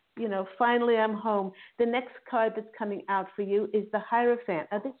home. Finally I'm home. The next card that's coming out for you is the Hierophant.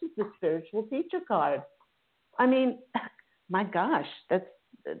 Now, this is the spiritual teacher card. I mean, my gosh, that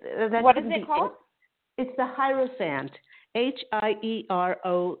what is it called? It's the Hierophant. Hierophant.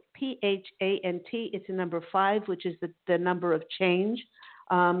 It's a number 5, which is the number of change.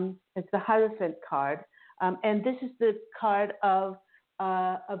 It's the Hierophant card. And this is the card of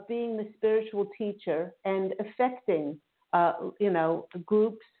being the spiritual teacher and affecting,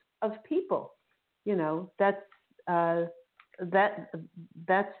 groups of people. That's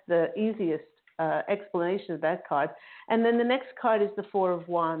the easiest explanation of that card. And then the next card is the Four of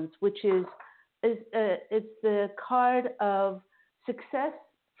Wands, which is it's the card of success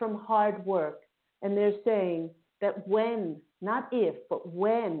from hard work. And they're saying that when, not if, but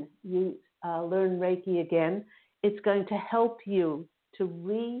when you learn Reiki again, it's going to help you to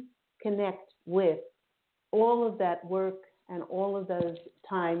reconnect with all of that work and all of those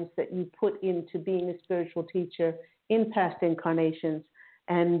times that you put into being a spiritual teacher in past incarnations.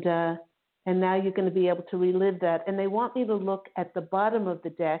 And now you're going to be able to relive that. And they want me to look at the bottom of the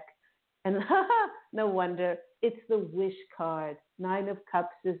deck, and no wonder, it's the wish card. 9 of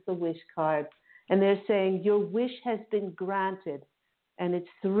Cups is the wish card. And they're saying your wish has been granted, and it's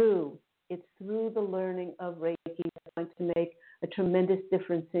through the learning of Reiki that's going to make a tremendous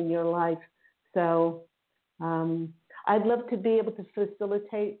difference in your life. So I'd love to be able to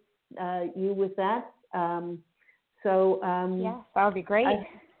facilitate you with that. Yes, that would be great.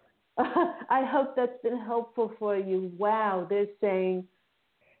 I hope that's been helpful for you. Wow, they're saying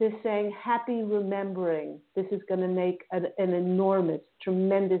happy remembering. This is going to make an enormous,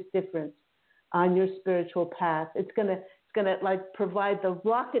 tremendous difference on your spiritual path. It's going to like provide the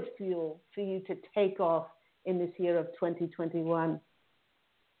rocket fuel for you to take off in this year of 2021.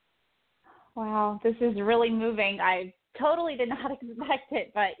 Wow, this is really moving. I totally did not expect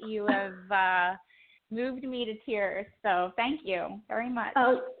it, but you have moved me to tears. So thank you very much.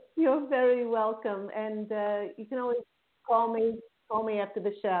 Oh, you're very welcome. And you can always call me after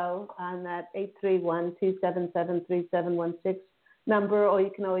the show on that 831-277-3716 number, or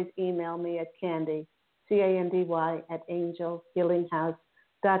you can always email me at Candy, Candy at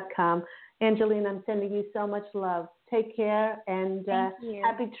angelhealinghouse.com. Angeline, I'm sending you so much love. Take care and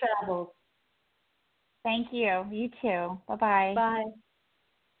happy travels. Thank you. You too. Bye-bye. Bye.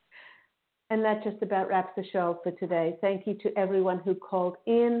 And that just about wraps the show for today. Thank you to everyone who called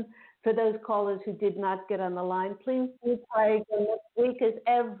in. For those callers who did not get on the line, please try again next week, as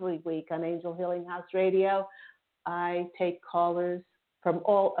every week on Angel Healing House Radio. I take callers from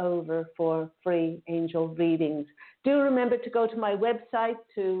all over for free angel readings. Do remember to go to my website,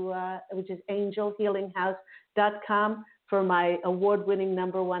 which is angelhealinghouse.com, for my award-winning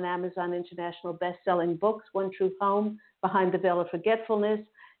 #1 Amazon International best-selling books, One True Home, Behind the Veil of Forgetfulness,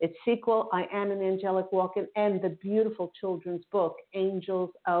 its sequel, I Am an Angelic Walk-In, and the beautiful children's book,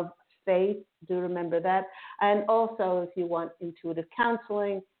 Angels of Faith. Do remember that. And also, if you want intuitive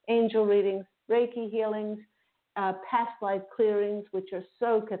counseling, angel readings, Reiki healings, past life clearings, which are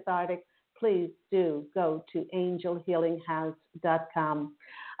so cathartic, please do go to angelhealinghouse.com.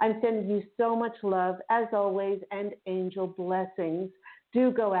 I'm sending you so much love, as always, and angel blessings.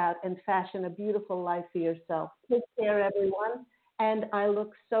 Do go out and fashion a beautiful life for yourself. Take care, everyone, and I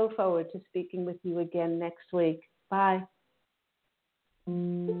look so forward to speaking with you again next week. Bye.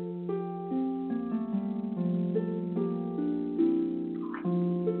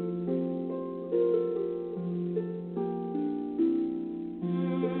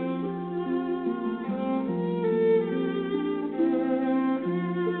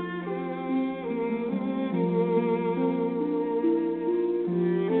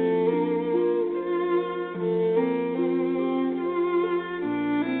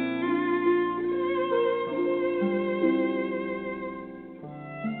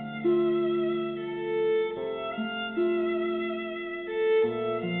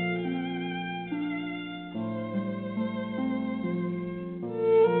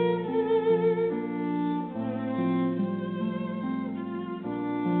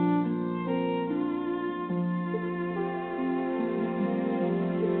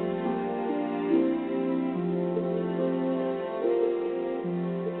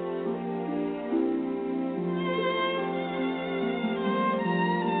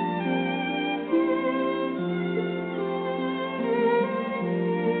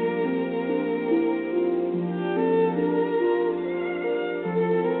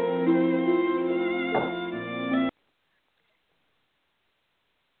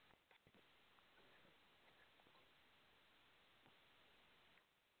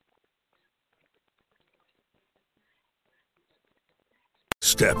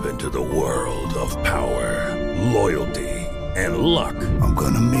 Step into the world of power, loyalty, and luck. I'm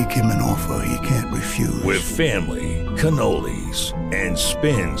gonna make him an offer he can't refuse. With family, cannolis, and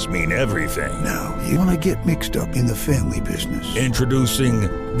spins mean everything. Now, you wanna get mixed up in the family business. Introducing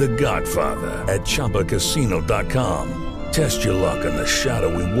The Godfather at ChumbaCasino.com. Test your luck in the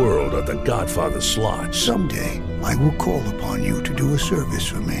shadowy world of The Godfather slot. Someday, I will call upon you to do a service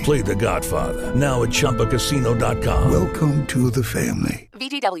for me. Play The Godfather, now at ChumbaCasino.com. Welcome to the family.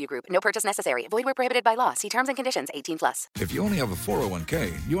 VGW Group. No purchase necessary. Void where prohibited by law. See terms and conditions. 18+. If you only have a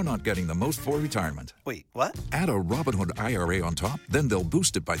 401k, you're not getting the most for retirement. Wait, what? Add a Robinhood IRA on top, then they'll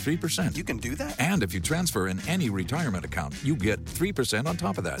boost it by 3%. You can do that? And if you transfer in any retirement account, you get 3% on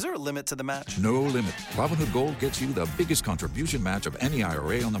top of that. Is there a limit to the match? No limit. Robinhood Gold gets you the biggest contribution match of any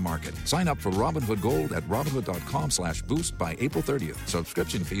IRA on the market. Sign up for Robinhood Gold at Robinhood.com/boost by April 30th.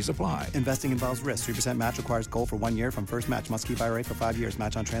 Subscription fees apply. Investing involves risk. 3% match requires gold for 1 year from first match. Must keep IRA for 5 years.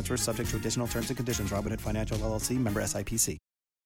 Match on transfers subject to additional terms and conditions. Robinhood Financial LLC, member SIPC.